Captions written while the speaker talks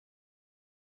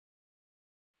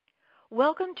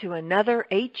Welcome to another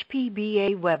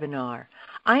HPBA webinar.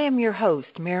 I am your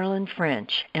host, Marilyn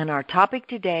French, and our topic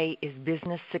today is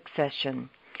business succession.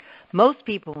 Most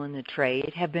people in the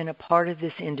trade have been a part of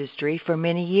this industry for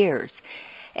many years,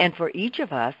 and for each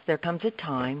of us, there comes a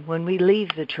time when we leave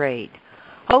the trade.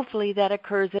 Hopefully that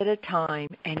occurs at a time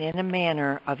and in a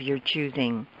manner of your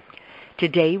choosing.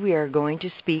 Today we are going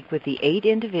to speak with the 8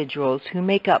 individuals who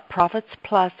make up Profits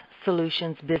Plus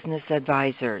Solutions Business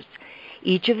Advisors.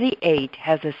 Each of the 8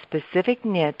 has a specific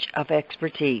niche of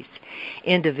expertise.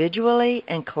 Individually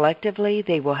and collectively,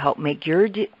 they will help make your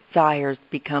desires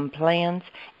become plans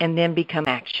and then become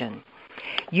action.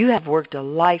 You have worked a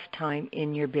lifetime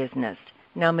in your business.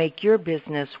 Now make your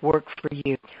business work for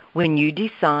you. When you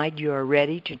decide you are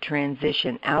ready to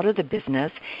transition out of the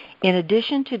business, in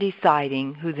addition to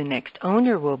deciding who the next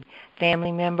owner will be,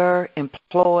 family member,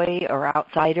 employee, or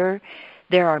outsider,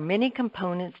 there are many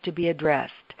components to be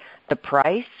addressed. The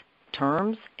price,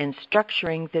 terms, and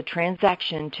structuring the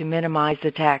transaction to minimize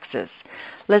the taxes.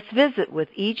 Let's visit with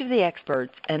each of the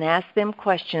experts and ask them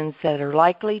questions that are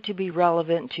likely to be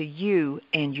relevant to you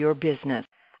and your business.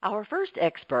 Our first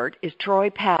expert is Troy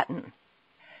Patton.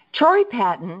 Troy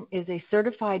Patton is a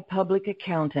certified public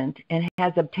accountant and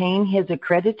has obtained his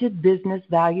accredited business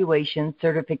valuation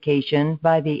certification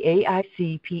by the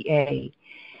HPBA.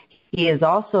 He is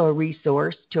also a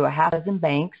resource to a half dozen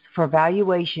banks for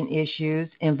valuation issues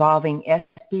involving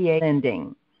SBA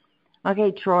lending.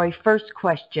 Okay, Troy, first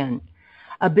question.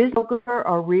 A business broker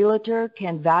or realtor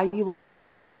can evaluate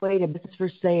a business for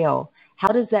sale. How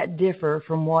does that differ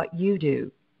from what you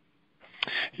do?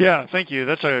 Yeah, thank you.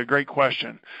 That's a great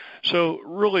question. So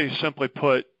really simply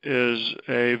put is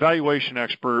a valuation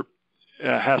expert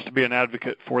has to be an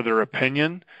advocate for their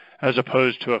opinion as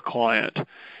opposed to a client.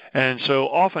 And so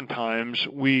oftentimes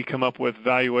we come up with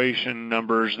valuation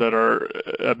numbers that are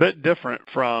a bit different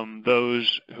from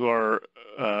those who are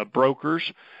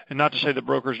brokers. And not to say that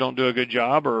brokers don't do a good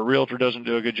job or a realtor doesn't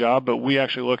do a good job, but we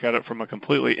actually look at it from a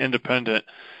completely independent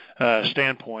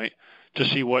standpoint to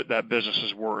see what that business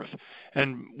is worth.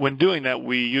 And when doing that,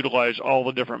 we utilize all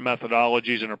the different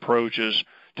methodologies and approaches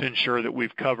to ensure that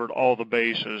we've covered all the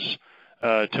bases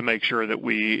to make sure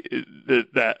that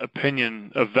that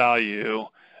opinion of value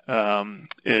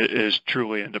is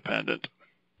truly independent.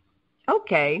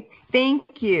 Okay,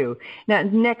 thank you. Now,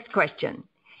 next question.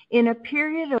 In a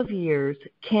period of years,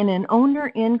 can an owner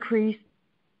increase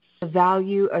the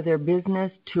value of their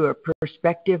business to a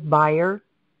prospective buyer?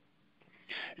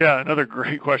 Yeah, another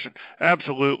great question.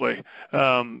 Absolutely.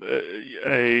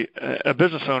 A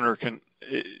business owner can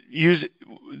use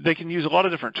a lot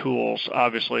of different tools,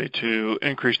 obviously, to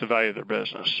increase the value of their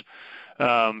business.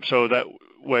 So that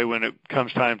way, when it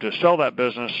comes time to sell that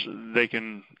business, they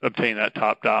can obtain that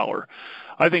top dollar.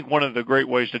 I think one of the great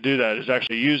ways to do that is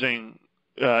actually using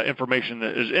information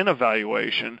that is in a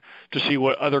valuation to see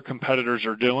what other competitors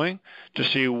are doing, to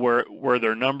see where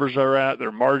their numbers are at,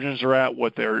 their margins are at,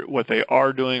 what they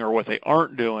are doing or what they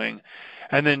aren't doing,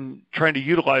 and then trying to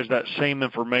utilize that same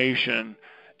information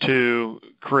to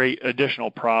create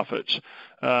additional profits.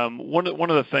 One of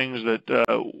the things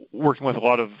that working with a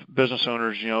lot of business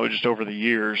owners, just over the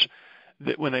years,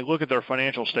 that when they look at their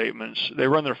financial statements, they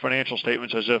run their financial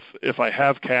statements as if I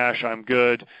have cash, I'm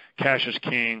good, cash is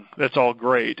king, that's all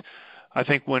great. I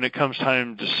think when it comes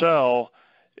time to sell,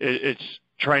 it's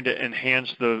trying to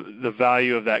enhance the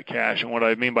value of that cash. And what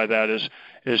I mean by that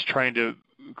is trying to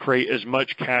create as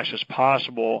much cash as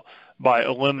possible by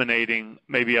eliminating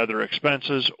maybe other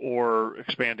expenses or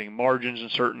expanding margins in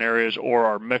certain areas or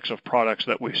our mix of products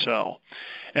that we sell.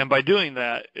 And by doing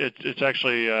that, it's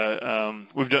actually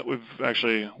we've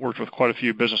actually worked with quite a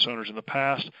few business owners in the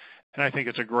past, and I think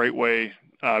it's a great way,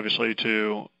 obviously,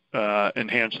 to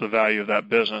enhance the value of that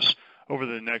business over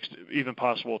the next even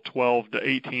possible 12 to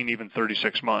 18, even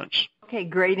 36 months. Okay,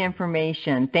 great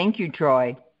information. Thank you,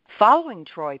 Troy. Following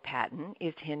Troy Patton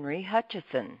is Henry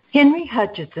Hutchison. Henry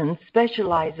Hutchison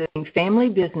specializes in family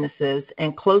businesses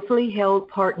and closely held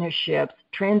partnerships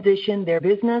transition their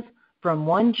business from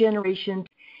one generation.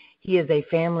 He is a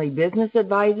family business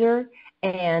advisor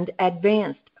and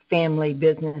advanced family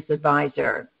business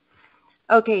advisor.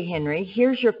 Okay, Henry,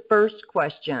 here's your first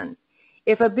question.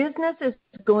 If a business is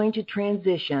going to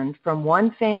transition from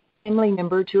one family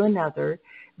member to another,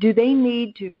 do they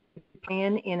need to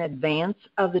plan in advance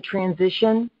of the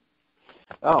transition?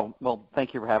 Oh, well,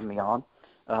 thank you for having me on.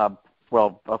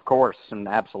 Well, of course, and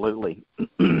absolutely.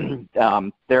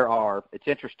 It's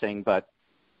interesting, but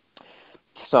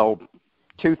so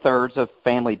 2/3 of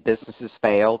family businesses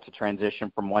fail to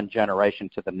transition from one generation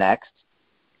to the next.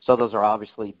 So those are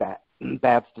obviously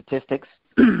bad statistics.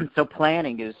 So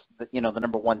planning is, the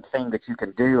number one thing that you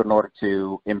can do in order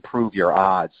to improve your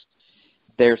odds.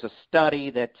 There's a study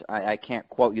that I can't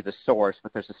quote you the source,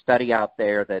 but there's a study out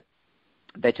there that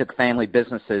they took family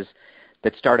businesses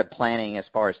that started planning as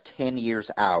far as 10 years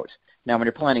out. Now, when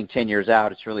you're planning 10 years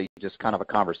out, it's really just kind of a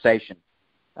conversation.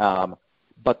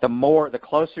 But the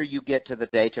closer you get to the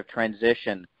date of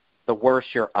transition, the worse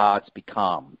your odds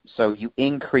become. So you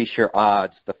increase your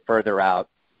odds the further out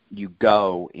you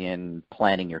go in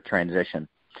planning your transition.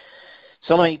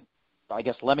 So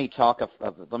let me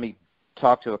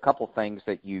talk to a couple things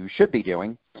that you should be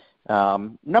doing.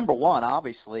 Number one,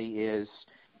 obviously, is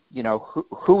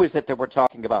who is it that we're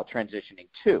talking about transitioning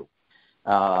to?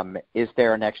 Is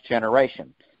there a next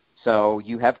generation? So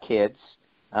you have kids,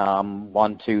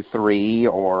 1, 2, 3,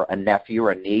 or a nephew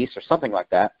or a niece or something like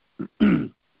that.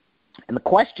 And the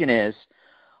question is,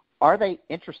 are they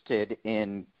interested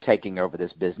in taking over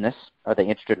this business? Are they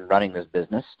interested in running this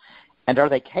business? And are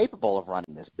they capable of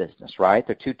running this business, right?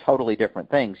 They're two totally different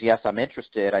things. Yes, I'm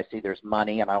interested. I see there's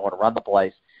money and I want to run the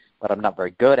place, but I'm not very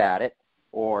good at it.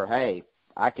 Or, hey,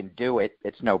 I can do it.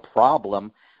 It's no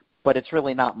problem, but it's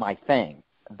really not my thing.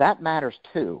 That matters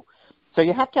too. So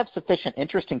you have to have sufficient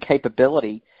interest and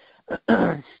capability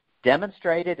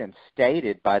demonstrated and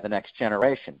stated by the next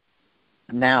generation.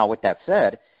 Now, with that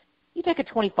said, you take a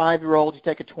 25-year-old, you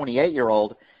take a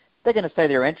 28-year-old, they're going to say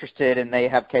they're interested and they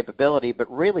have capability, but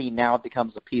really now it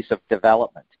becomes a piece of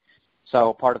development.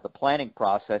 So part of the planning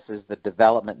process is the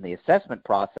development and the assessment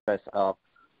process of,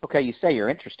 okay, you say you're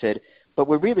interested, but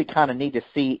we really kind of need to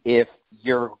see if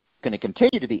you're going to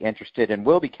continue to be interested and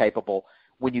will be capable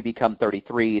when you become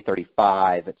 33,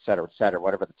 35, et cetera,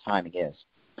 whatever the timing is.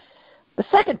 The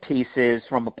second piece is,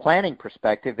 from a planning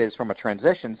perspective, is from a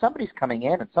transition. Somebody's coming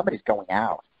in and somebody's going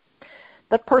out.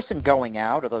 That person going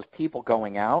out or those people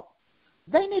going out,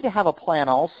 they need to have a plan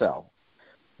also.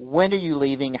 When are you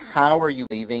leaving? How are you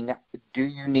leaving? Do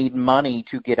you need money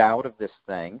to get out of this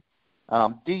thing?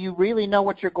 Do you really know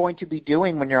what you're going to be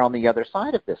doing when you're on the other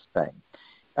side of this thing?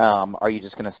 Are you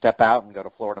just going to step out and go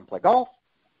to Florida and play golf?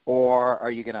 Or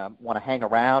are you going to want to hang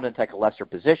around and take a lesser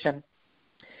position?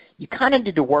 You kind of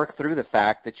need to work through the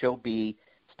fact that you'll be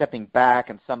stepping back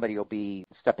and somebody will be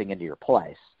stepping into your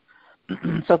place.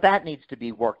 So that needs to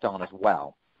be worked on as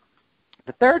well.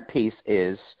 The third piece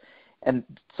is, and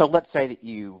so let's say that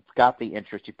you've got the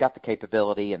interest, you've got the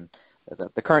capability, and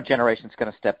the current generation is going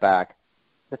to step back.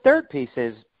 The third piece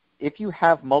is, if you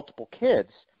have multiple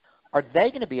kids, are they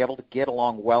going to be able to get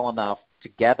along well enough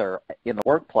together in the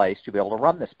workplace to be able to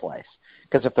run this place?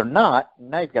 Because if they're not,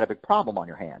 now you've got a big problem on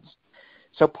your hands.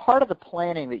 So part of the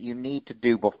planning that you need to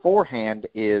do beforehand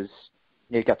is,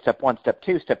 you've got step 1, step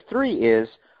 2, step 3 is,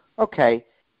 okay,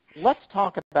 let's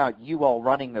talk about you all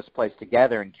running this place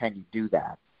together, and can you do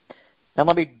that? Now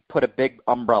let me put a big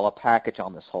umbrella package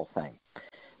on this whole thing.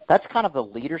 That's kind of the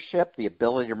leadership, the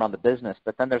ability to run the business,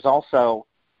 but then there's also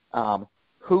are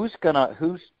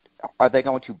they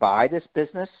going to buy this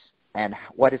business, and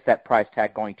what is that price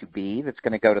tag going to be that's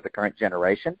going to go to the current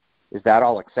generation? Is that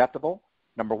all acceptable?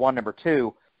 Number one. Number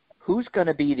two, who's going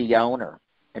to be the owner,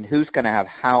 and who's going to have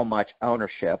how much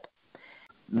ownership,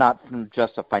 not from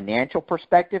just a financial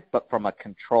perspective, but from a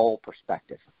control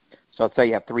perspective. So let's say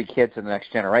you have 3 kids in the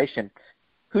next generation.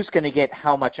 Who's going to get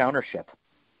how much ownership?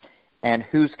 And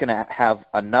who's going to have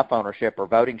enough ownership or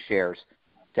voting shares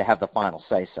to have the final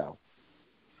say-so?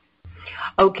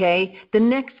 Okay, the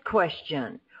next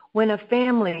question. When a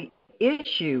family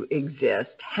issue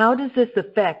exists, how does this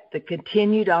affect the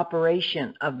continued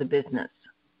operation of the business?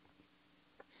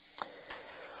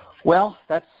 Well,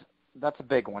 that's a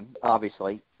big one,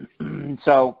 obviously.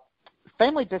 So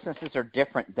family businesses are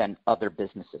different than other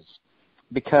businesses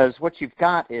because what you've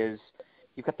got is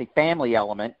you've got the family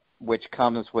element, which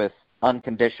comes with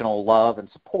unconditional love and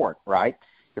support, right?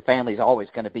 Your family is always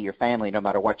going to be your family no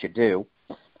matter what you do.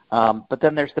 But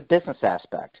then there's the business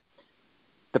aspect.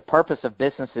 The purpose of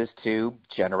business is to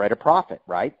generate a profit,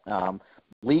 right?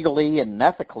 Legally and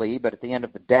ethically, but at the end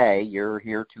of the day, you're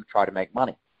here to try to make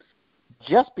money.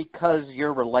 Just because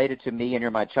you're related to me and you're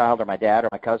my child or my dad or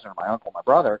my cousin or my uncle or my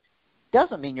brother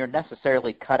doesn't mean you're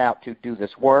necessarily cut out to do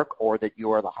this work or that you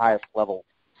are the highest level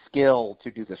skill to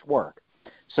do this work.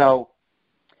 So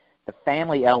the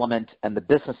family element and the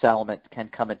business element can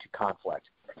come into conflict,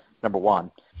 number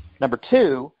one. Number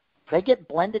two, they get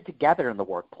blended together in the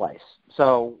workplace.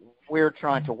 So we're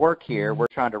trying to work here, we're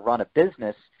trying to run a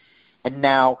business, and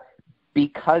now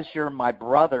because you're my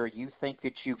brother, you think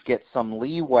that you get some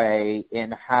leeway in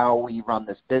how we run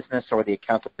this business or the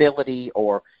accountability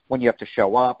or when you have to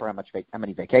show up or how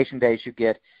many vacation days you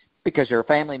get because you're a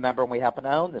family member and we happen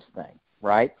to own this thing,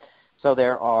 right? So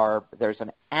there's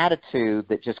an attitude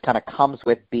that just kind of comes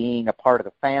with being a part of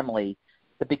the family,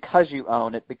 that because you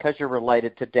own it, because you're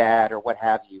related to dad or what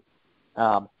have you,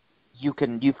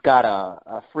 you've got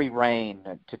a free reign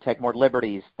to take more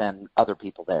liberties than other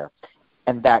people there,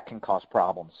 and that can cause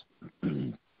problems.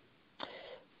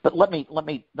 But let me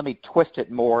twist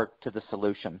it more to the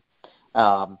solution.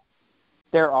 Because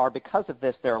of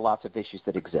this, there are lots of issues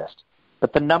that exist.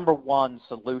 But the number one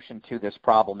solution to this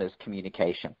problem is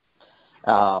communication.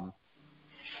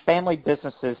 Family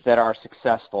businesses that are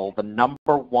successful, the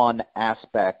number one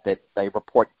aspect that they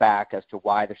report back as to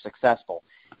why they're successful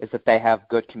is that they have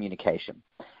good communication.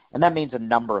 And that means a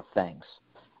number of things.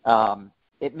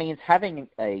 It means having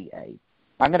I'm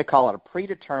going to call it a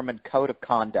predetermined code of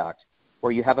conduct,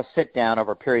 where you have a sit-down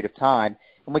over a period of time,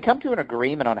 and we come to an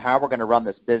agreement on how we're going to run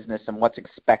this business and what's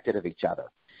expected of each other.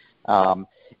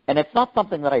 And it's not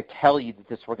something that I tell you that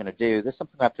this we're going to do. This is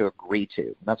something I have to agree to.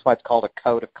 And that's why it's called a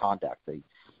code of conduct,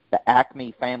 the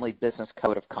Acme Family Business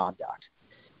Code of Conduct.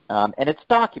 And it's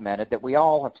documented that we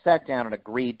all have sat down and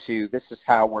agreed to these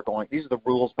are the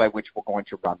rules by which we're going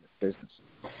to run this business.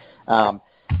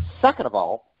 Second of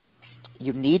all,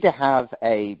 you need to have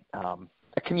a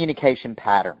communication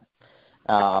pattern.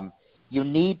 You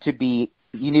need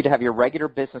to have your regular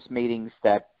business meetings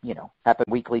that, happen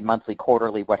weekly, monthly,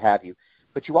 quarterly, what have you.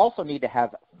 But you also need to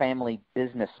have family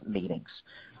business meetings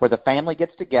where the family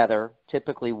gets together,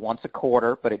 typically once a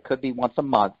quarter, but it could be once a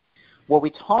month, where we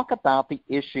talk about the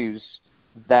issues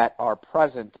that are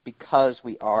present because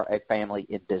we are a family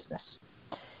in business.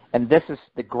 And this is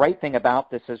the great thing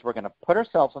about this is we're going to put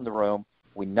ourselves in the room.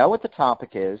 We know what the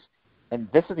topic is, and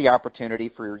this is the opportunity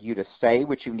for you to say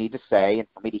what you need to say and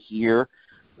for me to hear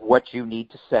what you need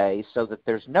to say, so that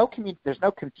there's no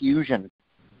confusion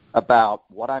about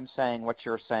what I'm saying, what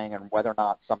you're saying, and whether or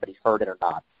not somebody heard it or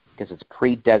not, because it's a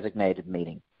pre-designated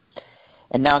meeting.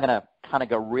 And now I'm going to kind of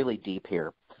go really deep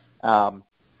here.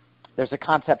 There's a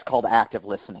concept called active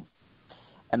listening.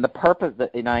 And the purpose,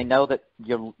 and I know that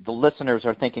the listeners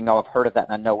are thinking, oh, I've heard of that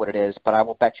and I know what it is, but I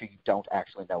will bet you don't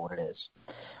actually know what it is.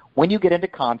 When you get into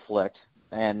conflict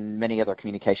and many other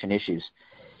communication issues,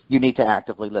 you need to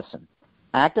actively listen.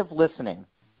 Active listening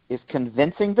is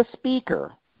convincing the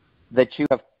speaker that you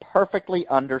have perfectly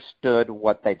understood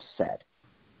what they've said.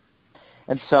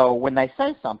 And so when they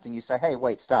say something, you say, hey,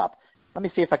 wait, stop. Let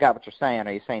me see if I got what you're saying.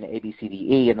 Are you saying A, B, C, D,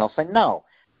 E? And they'll say, no,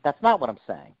 that's not what I'm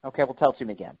saying. Okay, well, tell it to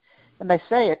me again. And they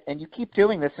say it, and you keep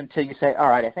doing this until you say, all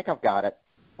right, I think I've got it.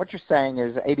 What you're saying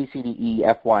is A, B, C, D, E,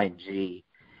 F, Y, and G.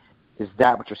 Is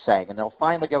that what you're saying? And they'll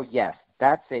finally go, yes,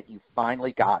 that's it. You've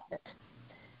finally gotten it.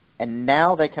 And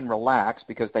now they can relax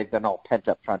because they've been all pent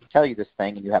up trying to tell you this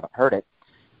thing and you haven't heard it.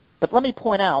 But let me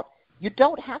point out, you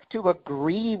don't have to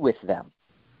agree with them.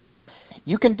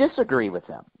 You can disagree with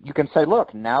them. You can say,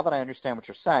 look, now that I understand what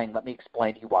you're saying, let me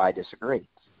explain to you why I disagree.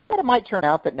 But it might turn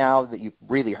out that now that you've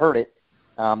really heard it,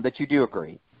 that you do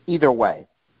agree. Either way.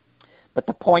 But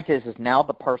the point is now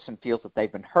the person feels that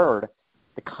they've been heard,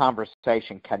 the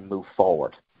conversation can move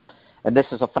forward. And this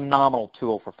is a phenomenal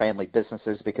tool for family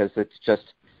businesses because it's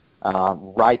just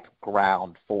ripe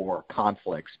ground for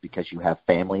conflicts because you have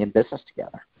family and business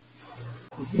together.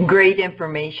 Great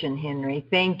information, Henry.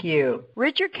 Thank you.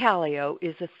 Richard Callio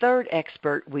is the third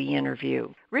expert we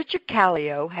interview. Richard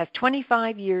Callio has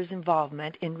 25 years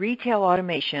involvement in retail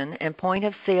automation and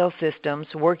point-of-sale systems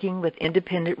working with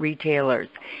independent retailers.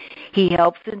 He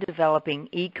helps in developing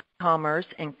e-commerce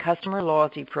and customer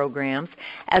loyalty programs,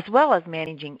 as well as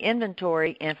managing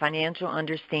inventory and financial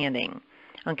understanding.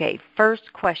 Okay,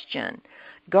 first question.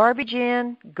 Garbage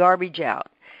in, garbage out.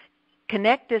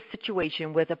 Connect this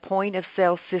situation with a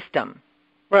point-of-sale system.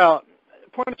 Well,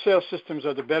 point-of-sale systems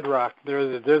are the bedrock. They're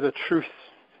the truth,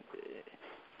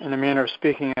 in a manner of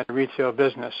speaking, at a retail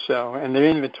business. So, and their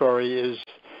inventory is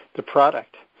the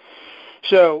product.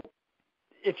 So,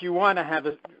 if you want to have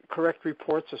correct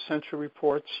reports, essential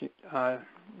reports, you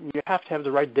have to have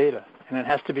the right data, and it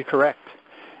has to be correct.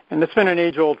 And it's been an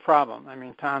age-old problem. I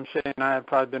mean, Tom, Shay, and I have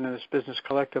probably been in this business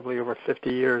collectively over 50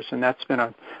 years, and that's been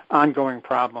an ongoing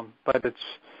problem. But it's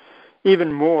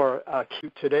even more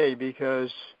acute today because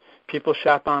people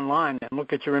shop online and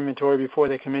look at your inventory before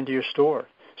they come into your store.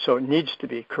 So it needs to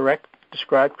be correct,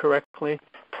 described correctly,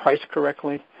 priced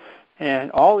correctly,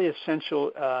 and all the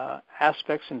essential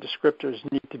aspects and descriptors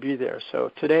need to be there.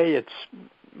 So today it's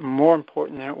more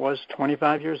important than it was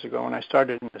 25 years ago when I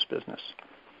started in this business.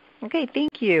 Okay,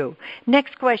 thank you.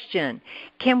 Next question.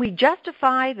 Can we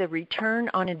justify the return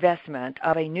on investment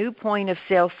of a new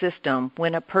point-of-sale system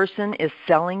when a person is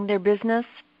selling their business?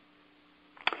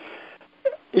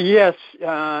 Yes,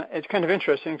 it's kind of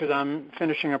interesting because I'm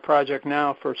finishing a project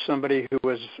now for somebody who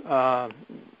was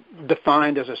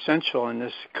defined as essential in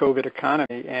this COVID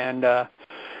economy, and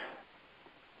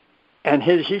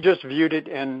he just viewed it,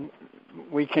 and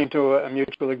we came to a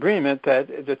mutual agreement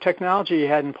that the technology he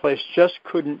had in place just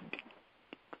couldn't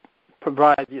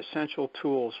provide the essential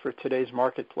tools for today's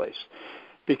marketplace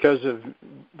because of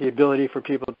the ability for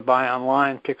people to buy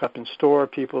online, pick up in store,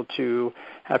 people to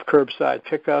have curbside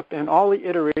pickup, and all the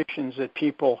iterations that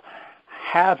people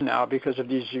have now because of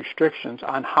these restrictions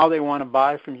on how they want to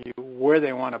buy from you, where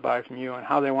they want to buy from you, and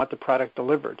how they want the product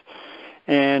delivered.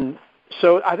 And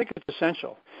so I think it's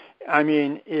essential. I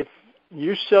mean, if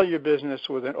you sell your business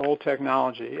with an old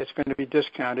technology, it's going to be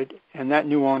discounted, and that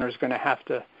new owner is going to have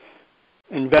to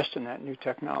invest in that new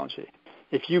technology.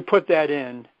 If you put that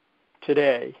in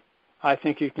today, I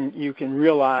think you can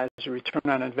realize a return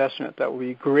on investment that will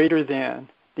be greater than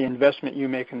the investment you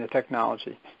make in the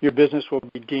technology. Your business will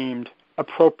be deemed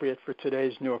appropriate for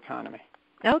today's new economy.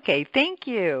 Okay, thank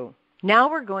you. Now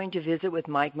we're going to visit with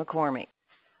Mike McCormick.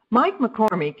 Mike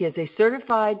McCormick is a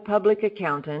certified public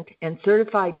accountant and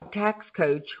certified tax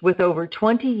coach with over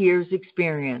 20 years'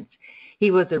 experience. He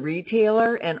was a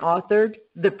retailer and authored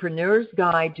The Preneur's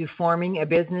Guide to Forming a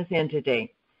Business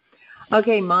Entity.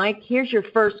 Okay, Mike, here's your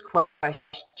first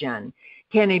question.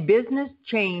 Can a business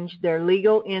change their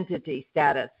legal entity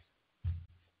status?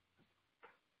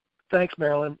 Thanks,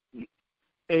 Marilyn.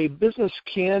 A business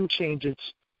can change its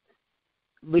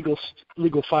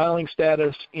legal filing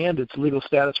status and its legal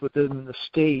status within the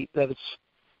state that it's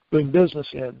doing business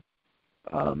in.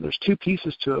 There's two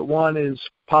pieces to it. One is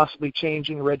possibly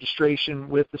changing registration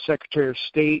with the Secretary of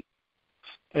State,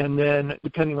 and then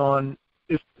depending on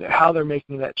how they're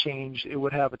making that change, it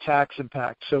would have a tax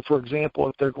impact. So, for example,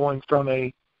 if they're going from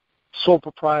a sole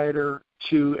proprietor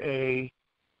to a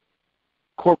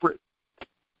corporate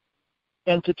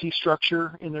entity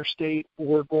structure in their state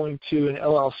or going to an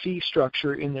LLC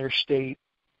structure in their state,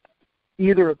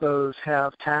 either of those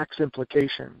have tax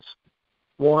implications.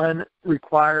 One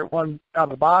out of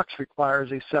the box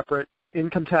requires a separate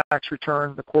income tax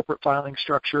return, the corporate filing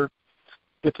structure.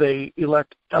 If they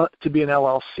elect to be an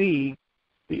LLC,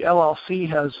 the LLC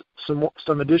has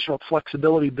some additional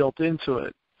flexibility built into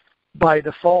it. By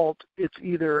default, it's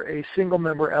either a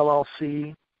single-member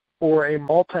LLC or a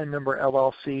multi-member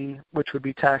LLC, which would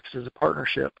be taxed as a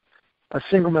partnership. A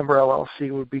single-member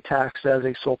LLC would be taxed as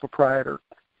a sole proprietor.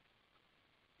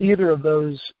 Either of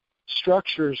those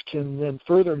structures can then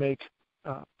further make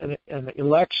an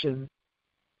election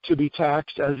to be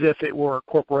taxed as if it were a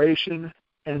corporation,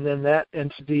 and then that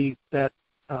entity that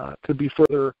could be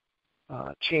further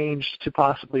changed to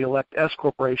possibly elect S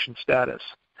corporation status.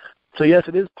 So yes,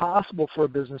 it is possible for a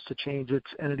business to change its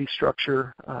entity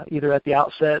structure either at the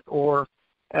outset or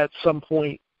at some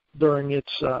point during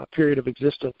its period of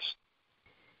existence.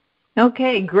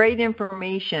 Okay, great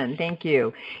information. Thank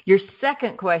you. Your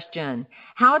second question,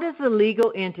 how does the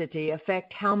legal entity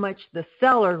affect how much the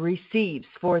seller receives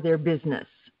for their business?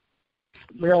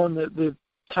 Marilyn, the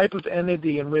type of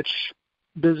entity in which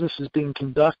business is being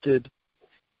conducted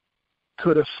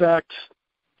could affect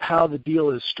how the deal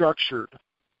is structured.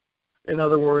 In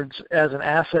other words, as an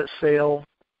asset sale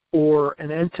or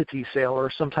an entity sale,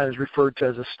 or sometimes referred to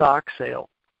as a stock sale.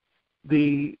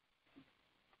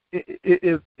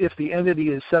 If the entity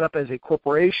is set up as a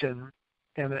corporation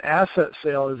and an asset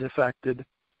sale is effected,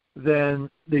 then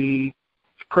the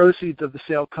proceeds of the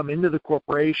sale come into the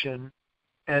corporation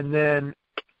and then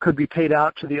could be paid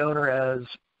out to the owner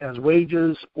as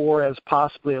wages or as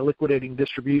possibly a liquidating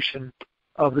distribution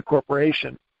of the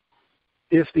corporation.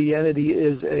 If the entity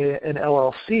is an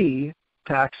LLC,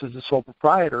 taxed as a sole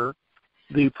proprietor,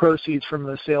 the proceeds from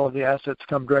the sale of the assets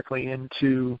come directly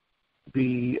into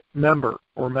the member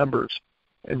or members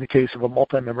in the case of a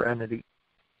multi-member entity.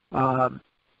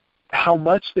 How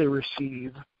much they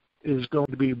receive is going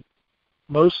to be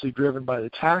mostly driven by the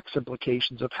tax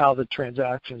implications of how the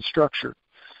transaction is structured.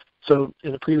 So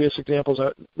in the previous examples,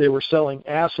 they were selling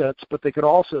assets, but they could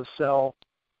also sell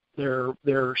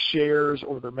their shares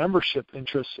or their membership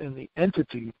interests in the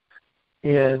entity,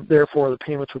 and therefore the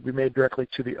payments would be made directly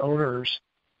to the owners,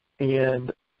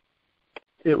 and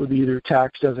it would be either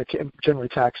generally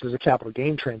taxed as a capital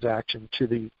gain transaction to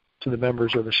the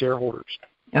members or the shareholders.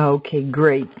 Okay,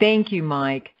 great. Thank you,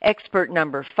 Mike. Expert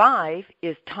number 5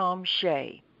 is Tom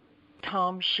Shea.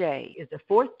 Tom Shea is a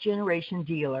fourth-generation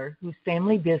dealer whose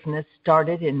family business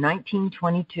started in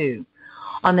 1922.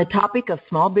 On the topic of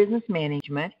small business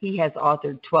management, he has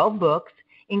authored 12 books,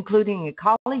 including a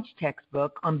college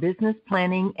textbook on business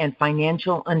planning and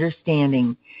financial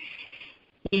understanding.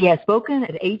 He has spoken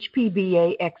at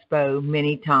HPBA Expo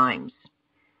many times.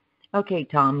 Okay,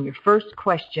 Tom, your first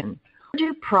question.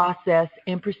 Where do process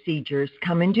and procedures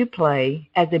come into play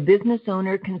as a business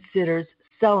owner considers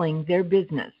selling their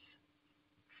business?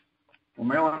 Well,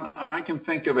 Marilyn, I can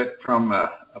think of it from a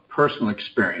personal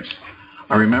experience.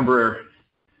 I remember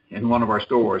in one of our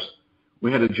stores,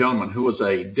 we had a gentleman who was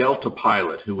a Delta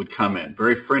pilot who would come in,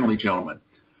 very friendly gentleman.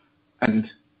 And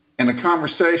in a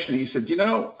conversation, he said,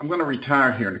 I'm going to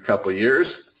retire here in a couple of years.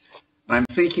 And I'm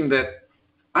thinking that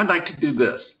I'd like to do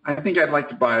this. I think I'd like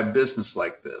to buy a business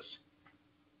like this.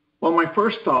 Well, my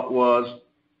first thought was,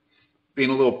 being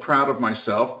a little proud of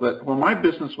myself, that, my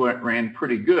business ran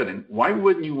pretty good. And why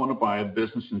wouldn't you want to buy a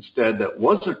business instead that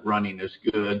wasn't running as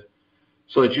good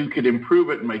so that you could improve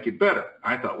it and make it better?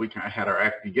 I thought we kind of had our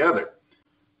act together.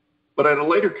 But at a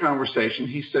later conversation,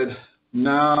 he said,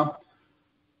 no,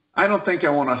 I don't think I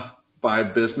want to buy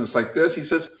a business like this. He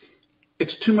says,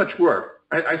 it's too much work.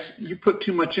 You put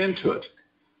too much into it.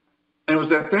 And it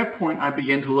was at that point I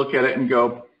began to look at it and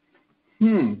go,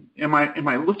 am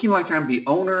I looking like I'm the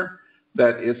owner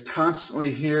that is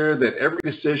constantly here, that every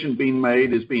decision being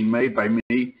made is being made by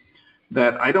me,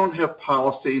 that I don't have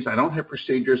policies, I don't have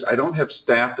procedures, I don't have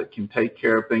staff that can take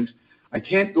care of things, I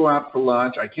can't go out for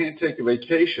lunch, I can't take a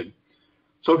vacation.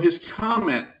 So his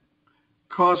comment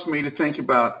caused me to think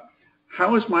about,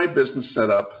 how is my business set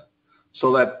up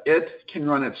so that it can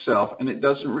run itself and it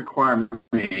doesn't require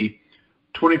me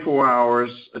 24 hours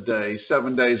a day,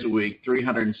 7 days a week,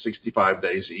 365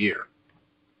 days a year.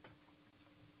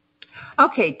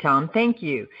 Okay, Tom, thank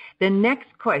you. The next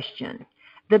question,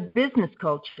 the business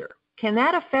culture. Can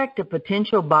that affect a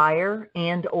potential buyer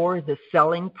and or the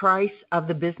selling price of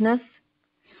the business?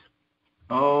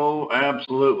 Oh,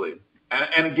 absolutely.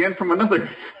 And again, from another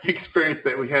experience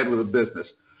that we had with a business,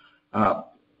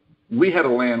 we had a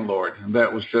landlord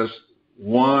that was just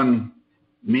one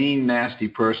mean, nasty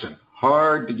person,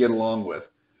 hard to get along with.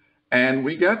 And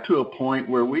we got to a point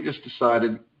where we just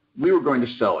decided we were going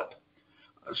to sell it.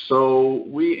 So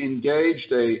we engaged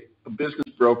a business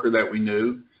broker that we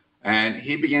knew, and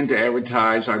he began to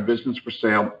advertise our business for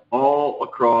sale all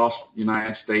across the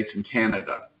United States and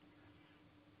Canada.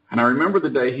 And I remember the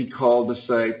day he called to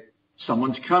say,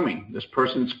 someone's coming. This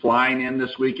person's flying in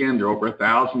this weekend. They're over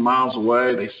 1,000 miles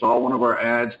away. They saw one of our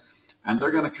ads, and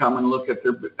they're going to come and look at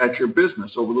your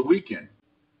business over the weekend.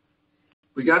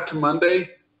 We got to Monday,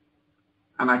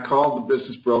 and I called the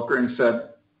business broker and said,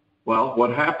 well, what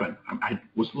happened? I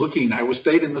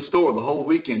stayed in the store the whole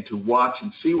weekend to watch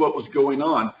and see what was going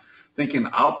on, thinking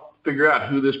I'll figure out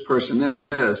who this person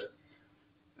is.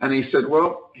 And he said,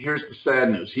 well, here's the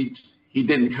sad news. He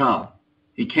didn't come.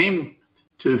 He came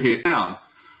to his town,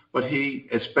 but he,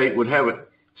 as fate would have it,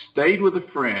 stayed with a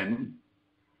friend.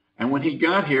 And when he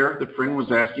got here, the friend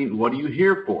was asking, what are you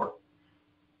here for?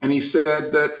 And he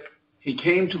said that he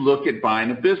came to look at buying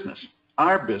a business,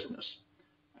 our business.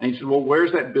 And he said, well,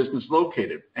 where's that business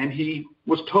located? And he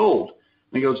was told.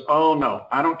 And he goes, oh, no,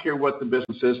 I don't care what the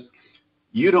business is.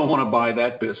 You don't want to buy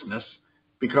that business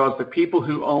because the people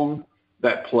who own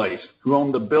that place, who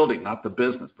own the building, not the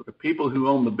business, but the people who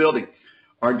own the building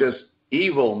are just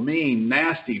evil, mean,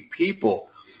 nasty people.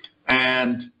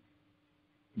 And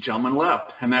the gentleman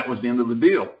left, and that was the end of the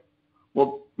deal.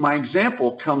 Well, my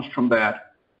example comes from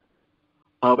that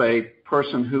of a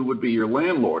person who would be your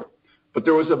landlord. But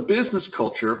there was a business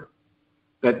culture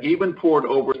that even poured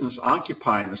over business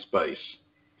occupying the space.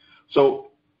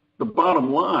 So the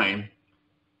bottom line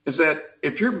is that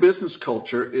if your business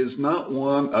culture is not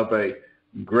one of a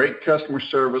great customer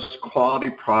service,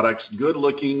 quality products,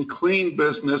 good-looking, clean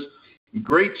business,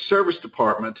 great service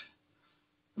department,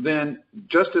 then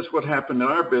just as what happened in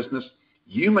our business,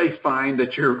 you may find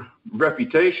that your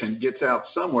reputation gets out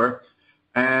somewhere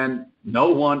and no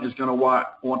one is going to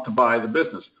want to buy the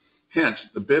business. Hence,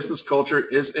 the business culture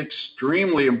is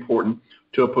extremely important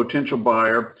to a potential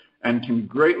buyer and can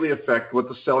greatly affect what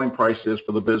the selling price is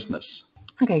for the business.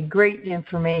 Okay, great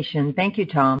information. Thank you,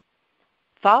 Tom.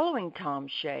 Following Tom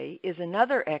Shea is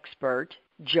another expert,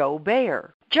 Joe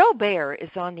Baer. Joe Baer is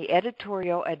on the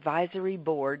editorial advisory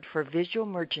board for Visual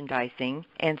Merchandising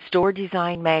and Store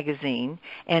Design magazine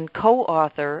and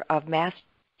co-author of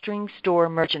Mastering Store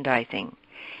Merchandising.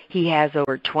 He has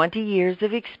over 20 years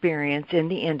of experience in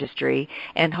the industry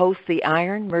and hosts the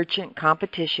Iron Merchant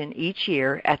competition each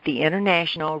year at the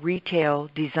International Retail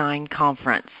Design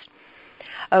Conference.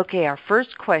 Okay, our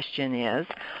first question is,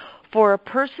 for a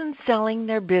person selling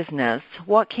their business,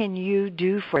 what can you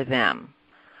do for them?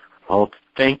 Well,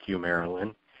 thank you,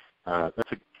 Marilyn.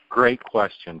 That's a great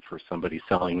question for somebody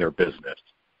selling their business.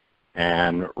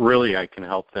 And really, I can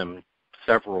help them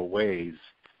several ways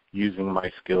using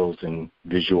my skills in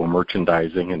visual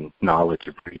merchandising and knowledge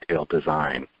of retail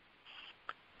design.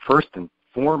 First and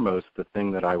foremost, the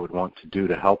thing that I would want to do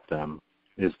to help them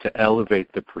is to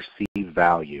elevate the perceived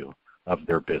value of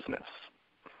their business.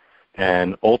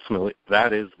 And ultimately,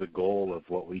 that is the goal of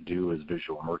what we do as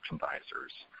visual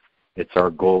merchandisers. It's our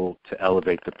goal to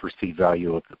elevate the perceived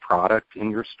value of the product in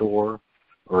your store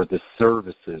or the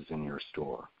services in your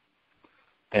store.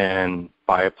 And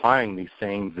by applying these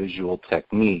same visual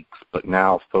techniques, but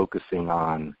now focusing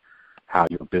on how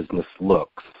your business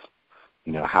looks,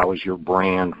 how is your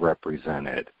brand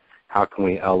represented? How can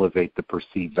we elevate the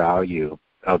perceived value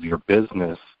of your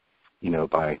business,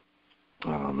 by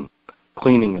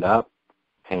cleaning it up,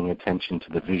 paying attention to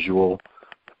the visual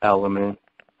element,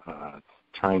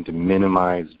 trying to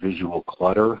minimize visual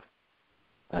clutter,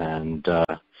 and,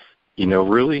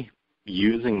 really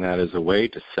using that as a way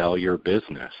to sell your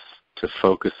business, to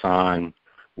focus on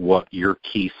what your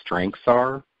key strengths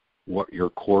are, what your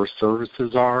core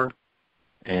services are,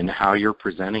 and how you're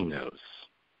presenting those.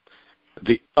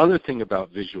 The other thing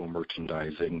about visual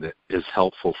merchandising that is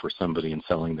helpful for somebody in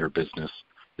selling their business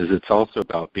is it's also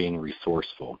about being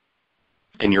resourceful.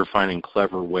 And you're finding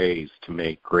clever ways to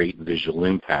make great visual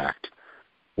impact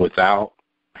without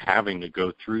having to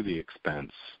go through the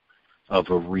expense of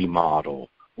a remodel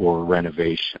or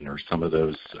renovation or some of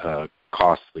those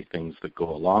costly things that go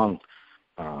along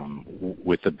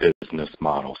with a business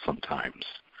model sometimes.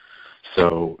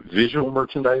 So visual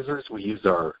merchandisers, we use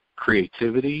our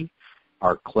creativity,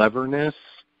 our cleverness,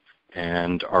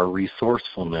 and our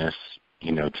resourcefulness,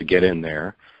 to get in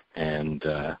there and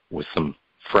with some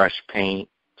fresh paint,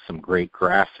 some great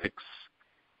graphics,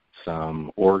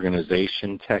 some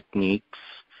organization techniques,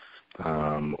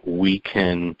 we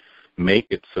can make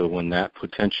it so when that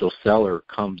potential seller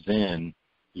comes in,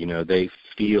 they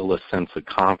feel a sense of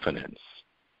confidence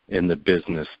in the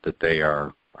business that they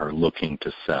are looking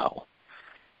to sell.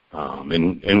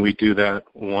 And we do that,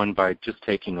 one, by just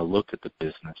taking a look at the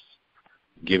business,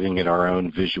 giving it our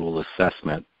own visual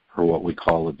assessment, or what we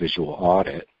call a visual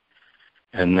audit,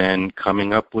 and then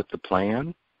coming up with the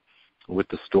plan with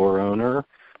the store owner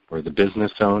or the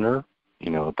business owner,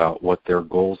 about what their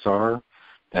goals are.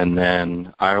 And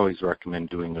then I always recommend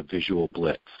doing a visual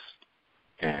blitz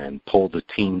and pull the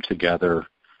team together,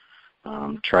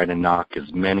 try to knock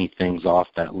as many things off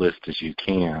that list as you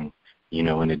can, in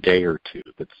a day or two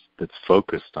that's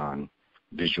focused on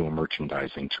visual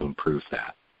merchandising to improve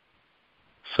that.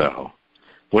 So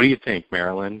what do you think,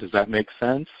 Marilyn? Does that make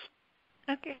sense?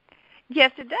 Okay.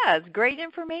 Yes, it does. Great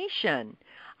information.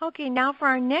 Okay, now for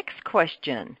our next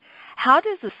question. How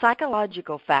does the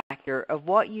psychological factor of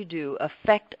what you do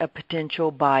affect a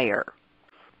potential buyer?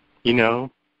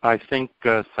 I think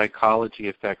psychology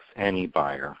affects any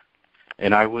buyer.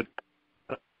 And I would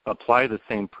apply the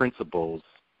same principles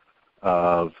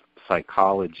of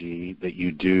psychology that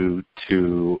you do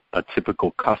to a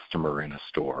typical customer in a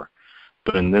store.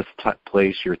 But in this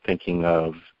place, you're thinking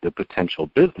of the potential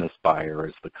business buyer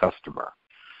as the customer.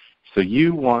 So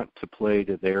you want to play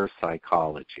to their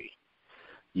psychology.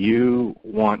 You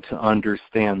want to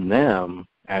understand them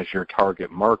as your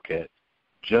target market,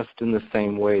 just in the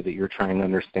same way that you're trying to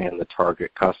understand the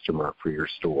target customer for your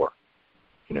store.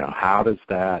 How does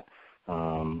that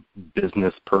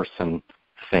business person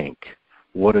think?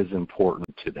 What is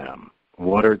important to them?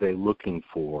 What are they looking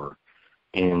for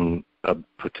in a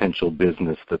potential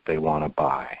business that they want to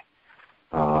buy?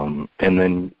 And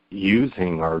then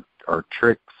using our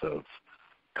tricks of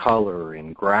color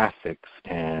and graphics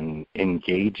and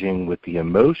engaging with the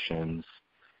emotions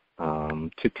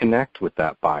to connect with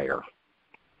that buyer.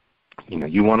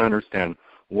 You want to understand,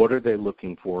 what are they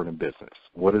looking for in a business?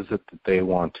 What is it that they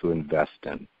want to invest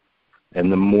in?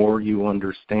 And the more you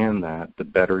understand that, the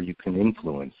better you can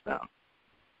influence them.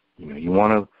 You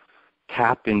want to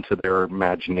tap into their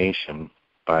imagination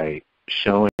by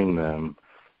showing them,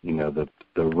 the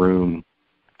room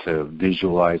to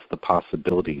visualize the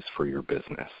possibilities for your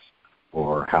business,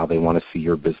 or how they want to see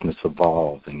your business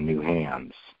evolve in new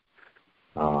hands.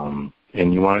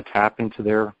 And you want to tap into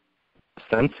their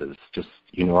senses, just,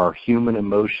 our human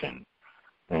emotion.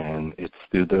 And it's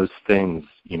through those things,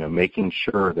 making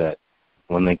sure that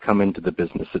when they come into the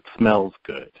business, it smells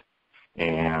good,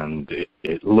 and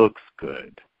it looks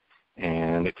good,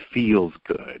 and it feels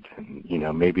good. And,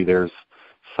 maybe there's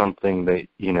something that,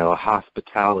 a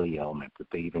hospitality element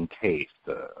that they even taste,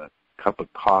 a cup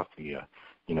of coffee, a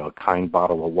kind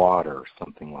bottle of water or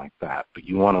something like that. But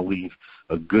you want to leave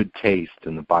a good taste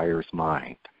in the buyer's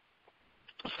mind.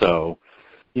 So,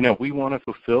 we want to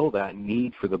fulfill that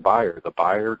need for the buyer. The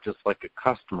buyer, just like a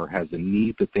customer, has a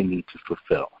need that they need to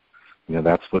fulfill.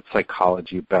 That's what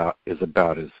psychology is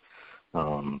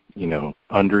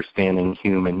understanding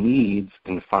human needs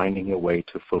and finding a way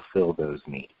to fulfill those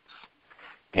needs.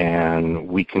 And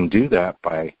we can do that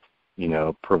by,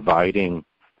 providing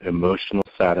emotional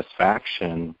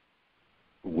satisfaction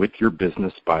with your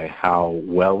business by how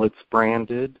well it's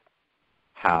branded,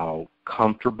 how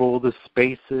comfortable the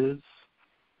space is,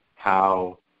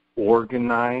 how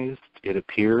organized it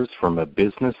appears from a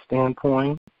business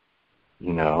standpoint,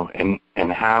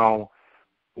 and how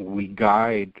we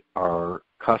guide our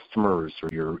customers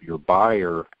or your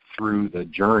buyer through the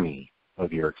journey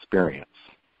of your experience.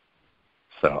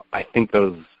 So I think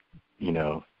those,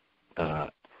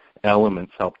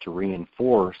 elements help to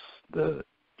reinforce the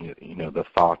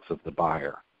thoughts of the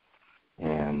buyer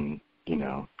and,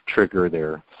 trigger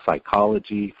their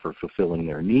psychology for fulfilling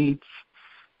their needs.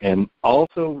 And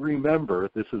also remember,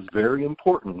 this is very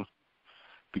important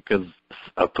because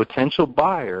a potential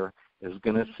buyer is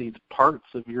going to see parts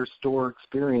of your store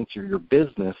experience or your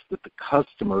business that the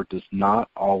customer does not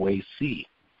always see.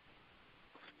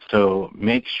 So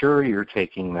make sure you're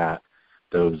taking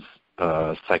those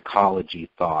psychology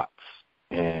thoughts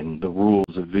and the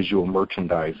rules of visual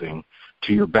merchandising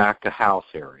to your back-of-house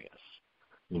areas.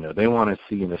 They want to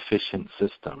see an efficient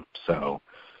system. So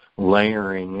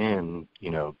layering in,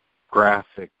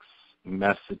 graphics,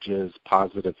 messages,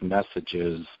 positive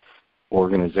messages,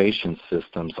 organization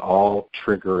systems all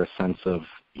trigger a sense of,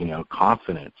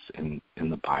 confidence in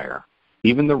the buyer.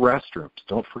 Even the restrooms.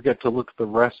 Don't forget to look at the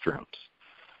restrooms.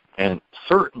 And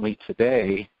certainly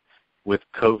today, with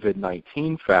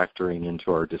COVID-19 factoring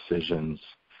into our decisions,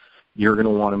 you're going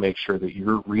to want to make sure that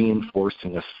you're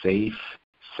reinforcing a safe,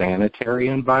 sanitary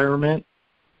environment,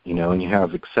 and you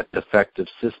have effective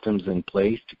systems in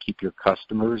place to keep your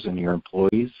customers and your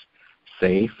employees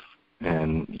safe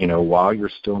and, while you're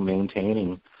still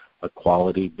maintaining a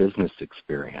quality business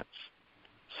experience.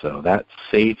 So that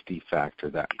safety factor,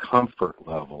 that comfort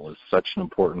level is such an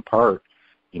important part,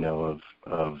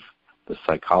 of the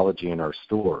psychology in our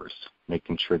stores,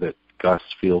 making sure that guests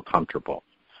feel comfortable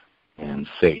and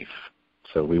safe.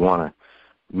 So we want to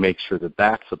make sure that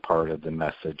that's a part of the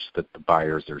message that the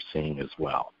buyers are seeing as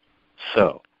well.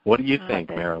 So what do you think,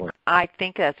 Marilyn? I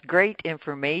think that's great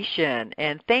information,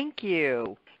 and thank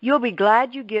you. You'll be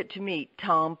glad you get to meet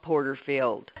Tom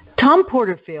Porterfield. Tom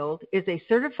Porterfield is a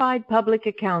certified public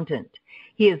accountant.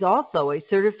 He is also a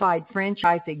certified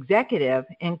franchise executive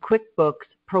and QuickBooks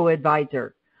Pro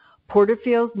Advisor.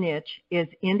 Porterfield's niche is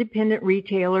independent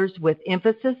retailers with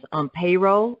emphasis on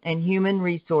payroll and human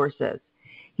resources.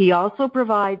 He also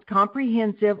provides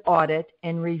comprehensive audit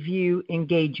and review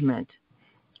engagement.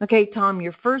 Okay, Tom,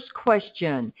 your first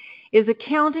question. Is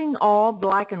accounting all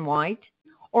black and white,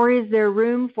 or is there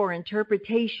room for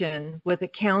interpretation with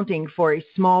accounting for a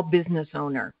small business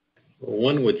owner? Well,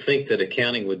 one would think that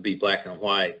accounting would be black and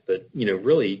white, but,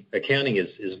 really accounting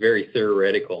is very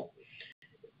theoretical.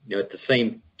 At the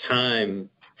same time,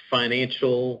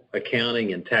 financial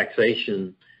accounting and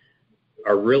taxation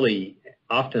are really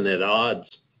often at odds.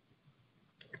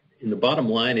 And the bottom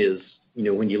line is,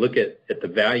 when you look at the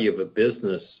value of a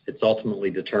business, it's ultimately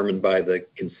determined by the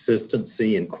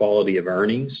consistency and quality of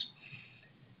earnings.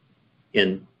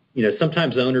 And,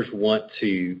 sometimes owners want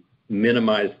to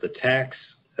minimize the tax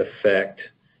effect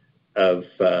of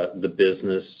the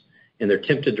business, and they're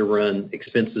tempted to run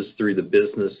expenses through the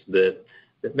business that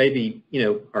maybe,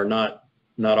 are not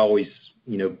always,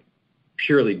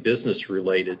 purely business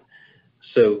related.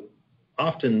 So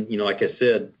often, like I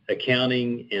said,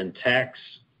 accounting and tax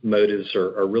motives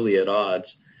are really at odds.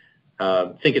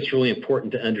 I think it's really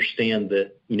important to understand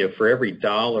that, for every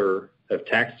dollar of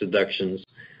tax deductions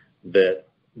that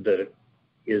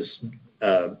is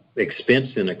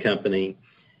expensed in a company,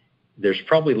 there's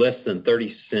probably less than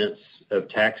 30 cents of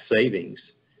tax savings.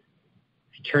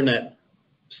 If you turn that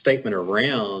statement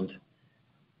around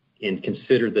and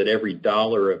consider that every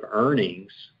dollar of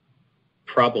earnings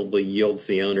probably yields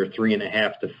the owner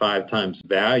 3.5 to 5 times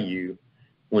value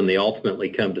when they ultimately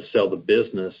come to sell the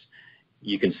business,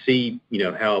 you can see,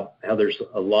 how there's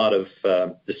a lot of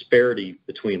disparity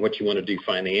between what you want to do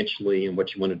financially and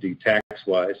what you want to do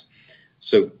tax-wise.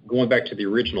 So going back to the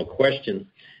original question,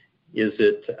 is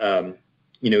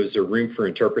there room for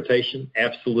interpretation?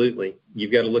 Absolutely.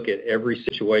 You've got to look at every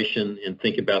situation and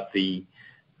think about the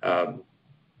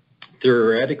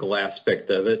theoretical aspect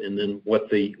of it, and then what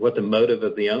the motive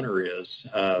of the owner is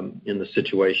in the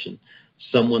situation.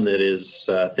 Someone that is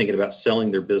thinking about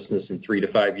selling their business in 3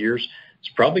 to 5 years is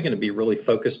probably going to be really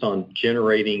focused on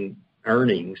generating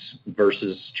earnings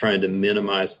versus trying to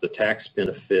minimize the tax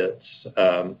benefits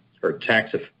or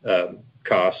tax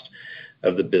cost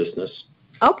of the business.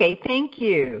 Okay, thank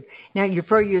you. Now,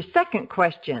 for your second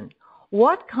question,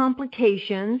 what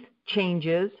complications,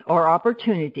 changes, or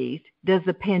opportunities does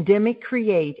the pandemic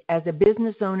create as a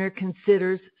business owner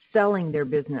considers selling their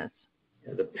business?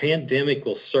 The pandemic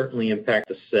will certainly impact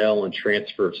the sale and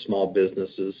transfer of small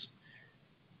businesses.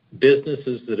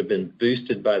 Businesses that have been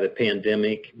boosted by the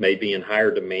pandemic may be in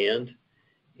higher demand,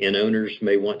 and owners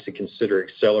may want to consider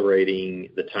accelerating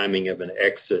the timing of an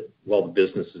exit while the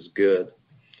business is good.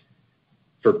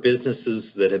 For businesses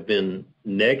that have been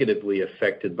negatively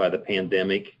affected by the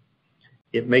pandemic,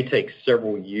 it may take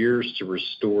several years to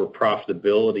restore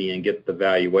profitability and get the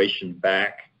valuation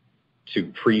back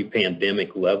to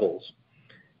pre-pandemic levels.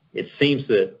 It seems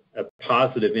that a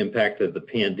positive impact of the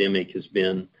pandemic has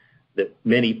been that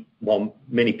while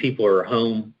many people are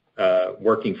home,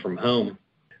 working from home,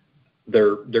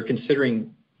 they're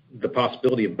considering the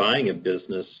possibility of buying a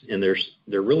business, and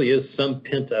there really is some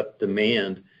pent-up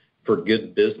demand for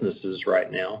good businesses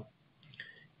right now.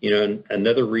 And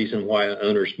another reason why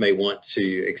owners may want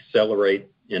to accelerate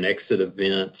an exit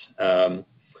event,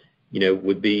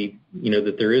 would be,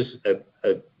 that there is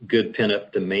a good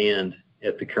pent-up demand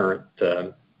at the current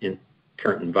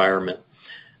environment.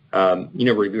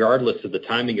 Regardless of the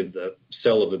timing of the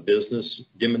sale of a business,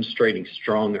 demonstrating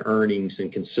strong earnings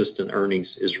and consistent earnings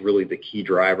is really the key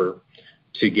driver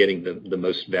to getting the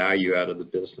most value out of the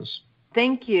business.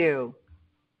 Thank you.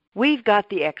 We've got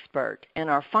the expert, and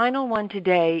our final one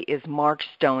today is Mark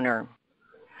Stoner.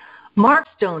 Mark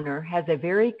Stoner has a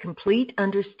very complete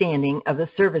understanding of the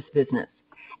service business.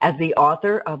 As the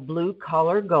author of Blue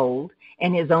Collar Gold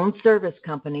and his own service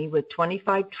company with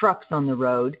 25 trucks on the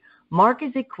road, Mark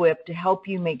is equipped to help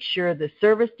you make sure the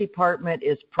service department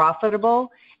is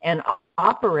profitable and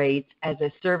operates as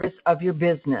a service of your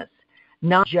business,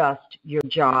 not just your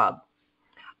job.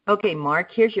 Okay,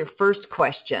 Mark, here's your first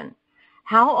question.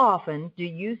 How often do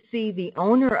you see the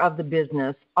owner of the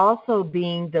business also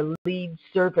being the lead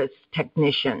service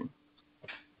technician?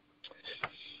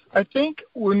 I think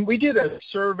when we did a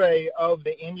survey of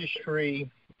the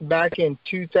industry back in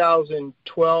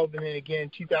 2012 and then again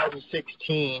in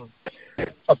 2016,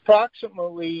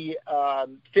 approximately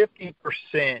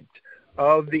 50%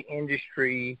 of the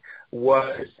industry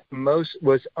was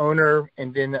owner,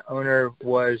 and then the owner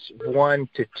was 1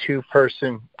 to 2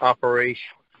 person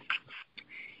operation.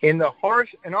 In the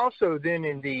harsh, and also then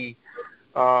in the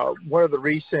one of the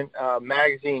recent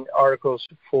magazine articles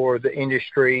for the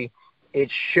industry, it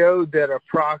showed that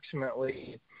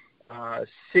approximately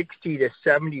 60 to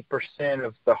 70%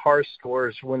 of the hearth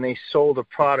stores, when they sold a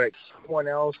product, someone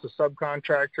else, the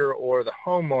subcontractor or the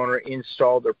homeowner,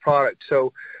 installed their product.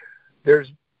 So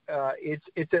there's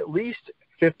it's at least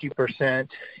 50%,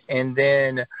 and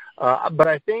then but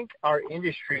I think our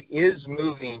industry is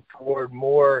moving toward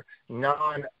more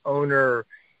non-owner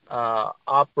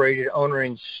operated, owner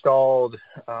installed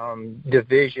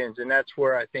divisions, and that's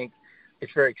where I think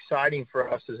it's very exciting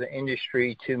for us as an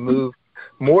industry to move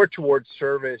more towards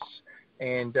service.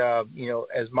 And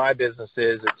as my business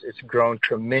is, it's grown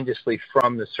tremendously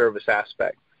from the service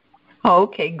aspect.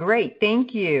 Okay, great.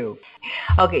 Thank you.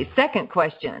 Okay, second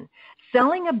question.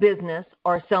 Selling a business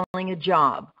or selling a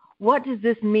job? What does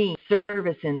this mean in the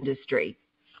service industry?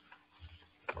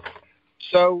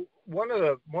 So one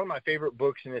of my favorite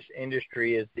books in this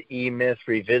industry is The E-Myth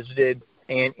Revisited.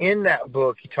 And in that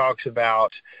book, he talks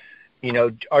about,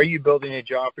 are you building a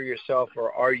job for yourself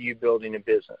or are you building a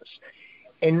business?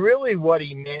 And really what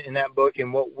he meant in that book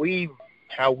and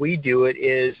how we do it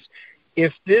is,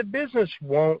 if the business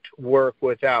won't work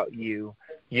without you,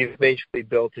 you've basically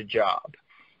built a job.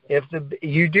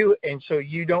 You do, and so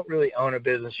you don't really own a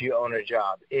business, you own a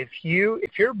job. If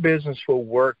your business will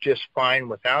work just fine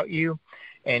without you,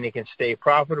 and it can stay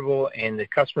profitable, and the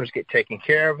customers get taken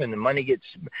care of, and the money gets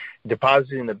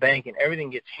deposited in the bank, and everything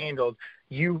gets handled,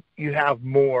 you have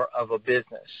more of a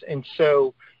business. And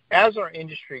so as our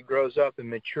industry grows up and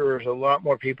matures, a lot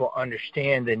more people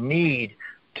understand the need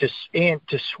to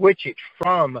switch it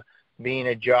from being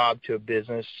a job to a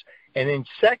business. And then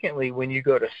secondly, when you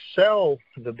go to sell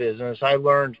the business, I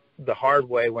learned the hard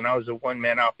way. When I was a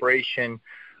one-man operation,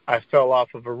 I fell off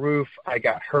of a roof. I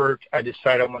got hurt. I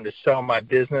decided I wanted to sell my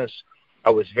business.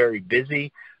 I was very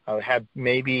busy. I had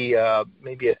maybe a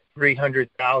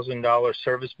 $300,000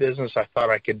 service business. I thought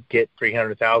I could get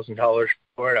 $300,000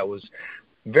 for it. I was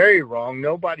very wrong.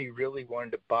 Nobody really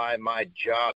wanted to buy my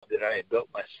job that I had built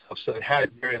myself, so it had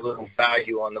very little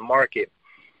value on the market.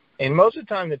 And most of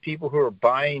the time, the people who are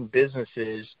buying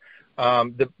businesses,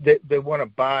 they want to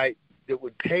buy that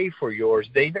would pay for yours.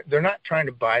 They're not trying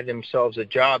to buy themselves a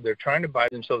job. They're trying to buy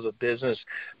themselves a business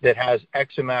that has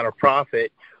X amount of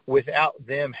profit, without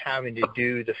them having to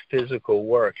do the physical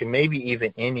work and maybe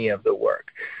even any of the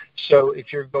work. So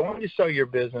if you're going to sell your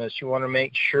business, you want to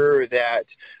make sure that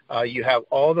you have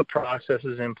all the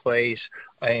processes in place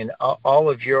and all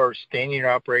of your standard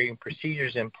operating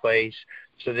procedures in place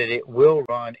so that it will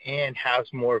run and has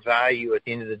more value at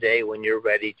the end of the day when you're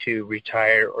ready to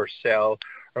retire or sell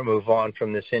or move on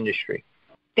from this industry.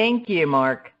 Thank you,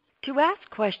 Mark. To ask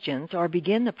questions or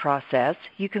begin the process,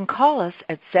 you can call us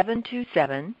at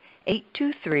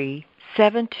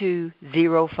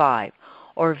 727-823-7205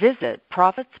 or visit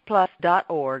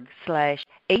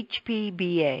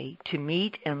profitsplus.org/HPBA to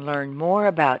meet and learn more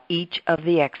about each of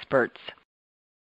the experts.